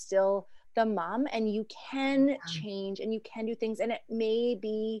you are still the mom and you can change and you can do things. And it may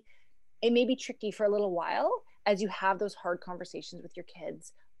be tricky for a little while as you have those hard conversations with your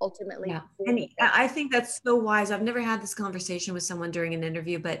kids. Ultimately. And I think that's so wise. I've never had this conversation with someone during an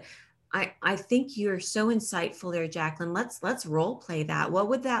interview, but I think you're so insightful there, Jacqueline. Let's role play that. What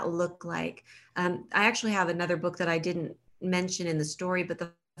would that look like? I actually have another book that I didn't mention in the story, but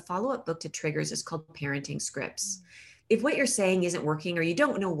the follow-up book to Triggers is called Parenting Scripts. If what you're saying isn't working or you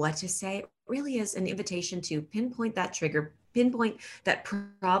don't know what to say, it really is an invitation to pinpoint that trigger, pinpoint that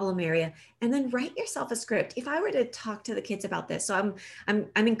problem area, and then write yourself a script. If I were to talk to the kids about this, so I'm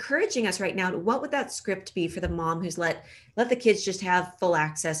encouraging us right now, what would that script be for the mom who's let the kids just have full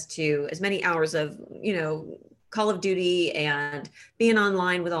access to as many hours of, Call of Duty and being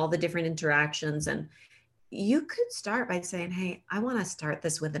online with all the different interactions? And you could start by saying, hey, I want to start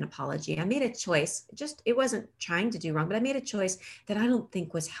this with an apology. I made a choice. It wasn't trying to do wrong, but I made a choice that I don't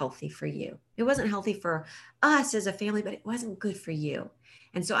think was healthy for you. It wasn't healthy for us as a family, but it wasn't good for you.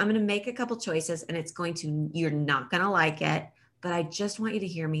 And so I'm going to make a couple choices and you're not going to like it, but I just want you to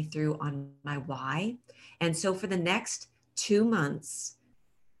hear me through on my why. And so for the next 2 months,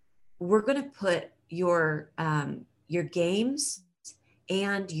 we're going to put your games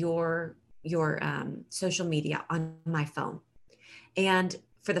and your social media on my phone. And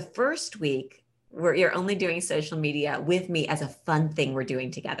for the first week, you're only doing social media with me as a fun thing we're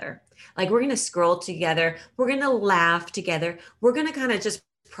doing together. Like, we're going to scroll together. We're going to laugh together. We're going to kind of just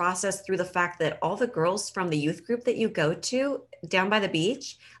process through the fact that all the girls from the youth group that you go to down by the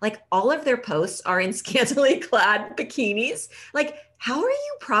beach, like, all of their posts are in scantily clad bikinis. Like, how are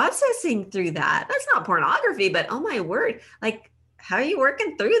you processing through that? That's not pornography, but oh my word, like, how are you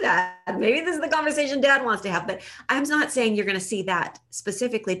working through that? Maybe this is the conversation Dad wants to have, but I'm not saying you're going to see that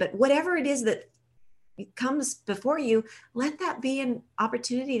specifically, but whatever it is that comes before you, let that be an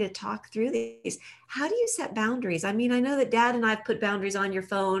opportunity to talk through these. How do you set boundaries? I mean, I know that Dad and I've put boundaries on your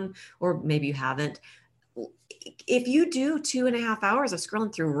phone, or maybe you haven't. If you do 2.5 hours of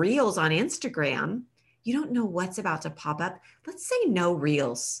scrolling through reels on Instagram, you don't know what's about to pop up. Let's say no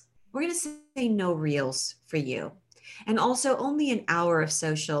reels. We're going to say no reels for you. And also only an hour of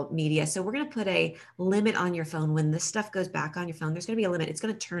social media. So we're going to put a limit on your phone. When this stuff goes back on your phone, there's going to be a limit. It's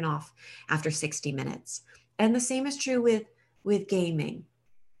going to turn off after 60 minutes. And the same is true with gaming.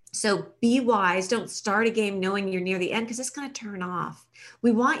 So be wise. Don't start a game knowing you're near the end, because it's going to turn off.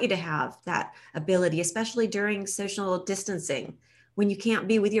 We want you to have that ability, especially during social distancing, when you can't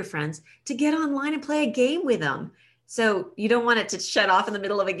be with your friends, to get online and play a game with them. So you don't want it to shut off in the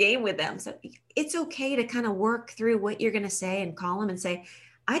middle of a game with them. So it's okay to kind of work through what you're going to say and call them and say,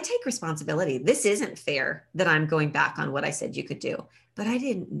 I take responsibility. This isn't fair that I'm going back on what I said you could do, but I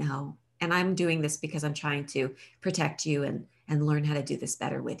didn't know. And I'm doing this because I'm trying to protect you and learn how to do this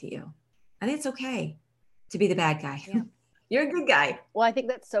better with you. I think it's okay to be the bad guy. Yeah. You're a good guy. Well, I think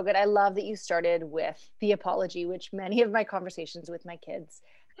that's so good. I love that you started with the apology, which many of my conversations with my kids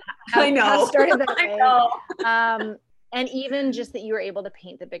have started that way. I know. And even just that you were able to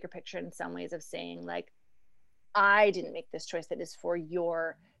paint the bigger picture in some ways of saying, like, I didn't make this choice that is for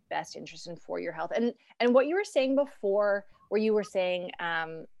your best interest and for your health. And what you were saying before, where you were saying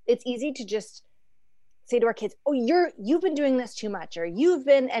it's easy to just say to our kids, oh, you've been doing this too much, or you've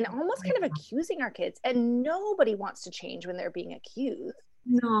been, and almost kind of accusing our kids. And nobody wants to change when they're being accused.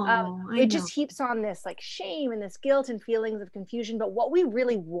 No, it just heaps on this like shame and this guilt and feelings of confusion. But what we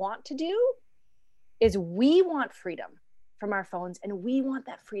really want to do is we want freedom from our phones, and we want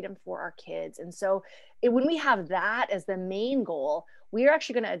that freedom for our kids. And so when we have that as the main goal, we are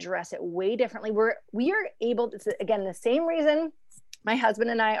actually going to address it way differently. We are able to, again, the same reason my husband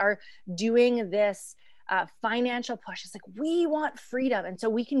and I are doing this financial push. It's like, we want freedom. And so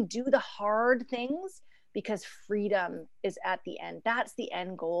we can do the hard things because freedom is at the end. That's the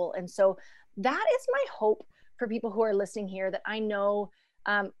end goal. And so that is my hope for people who are listening here, that I know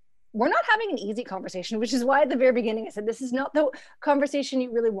we're not having an easy conversation, which is why at the very beginning I said, this is not the conversation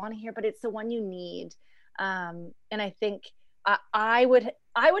you really want to hear, but it's the one you need. And I think I would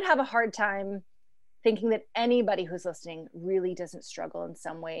have a hard time thinking that anybody who's listening really doesn't struggle in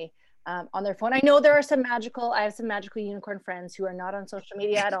some way on their phone. I know I have some magical unicorn friends who are not on social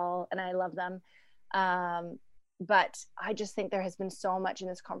media at all, and I love them. But I just think there has been so much in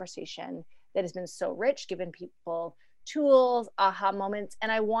this conversation that has been so rich, given people tools, aha moments.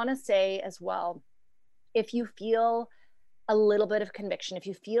 And I want to say as well, if you feel a little bit of conviction, if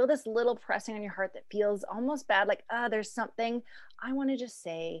you feel this little pressing on your heart that feels almost bad, like, there's something, I want to just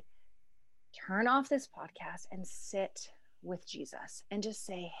say, turn off this podcast and sit with Jesus and just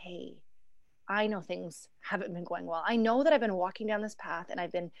say, hey, I know things haven't been going well. I know that I've been walking down this path and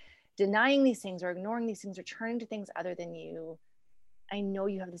I've been denying these things or ignoring these things or turning to things other than you. I know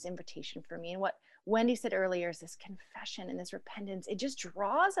you have this invitation for me. And what Wendy said earlier is this confession and this repentance. It just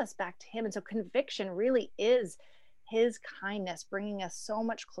draws us back to him. And so conviction really is his kindness, bringing us so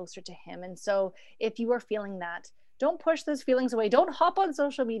much closer to him. And so if you are feeling that, don't push those feelings away. Don't hop on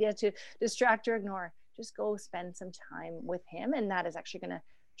social media to distract or ignore. Just go spend some time with him. And that is actually going to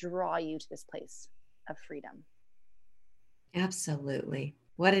draw you to this place of freedom. Absolutely.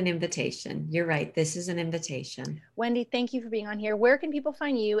 What an invitation. You're right. This is an invitation. Wendy, thank you for being on here. Where can people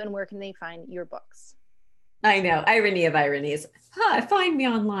find you and where can they find your books? I know. Irony of ironies. Find me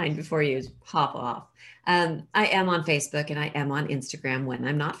online before you hop off. I am on Facebook and I am on Instagram when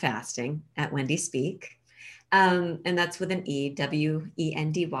I'm not fasting at Wendy Speak. And that's with an E,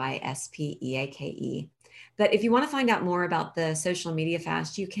 WENDYSPEAKE. But if you want to find out more about the social media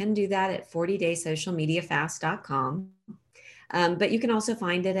fast, you can do that at 40daysocialmediafast.com. But you can also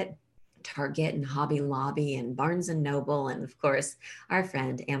find it at Target and Hobby Lobby and Barnes and Noble, and of course, our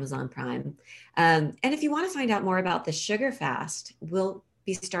friend Amazon Prime. And if you want to find out more about the sugar fast, we'll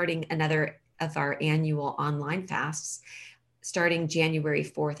be starting another of our annual online fasts starting January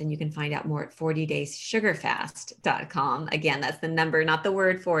 4th. And you can find out more at 40dayssugarfast.com. Again, that's the number, not the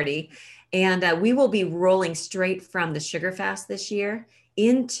word 40. And we will be rolling straight from the sugar fast this year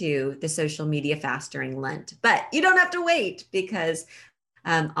into the social media fast during Lent. But you don't have to wait, because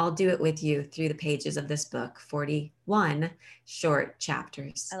I'll do it with you through the pages of this book, 41 short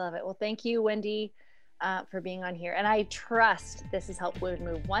chapters. I love it. Well, thank you, Wendy, for being on here. And I trust this has helped women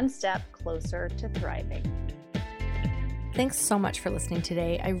move one step closer to thriving. Thanks so much for listening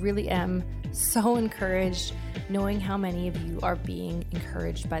today. I really am so encouraged knowing how many of you are being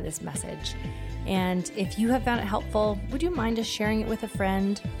encouraged by this message. And if you have found it helpful, would you mind just sharing it with a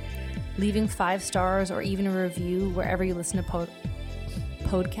friend, leaving 5 stars or even a review wherever you listen to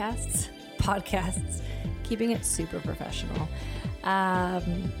podcasts, keeping it super professional.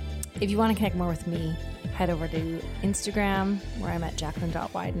 If you want to connect more with me, head over to Instagram where I'm at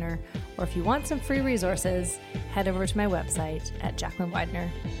Jacqueline.Widener. Or if you want some free resources, head over to my website at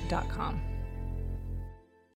JacquelineWidener.com.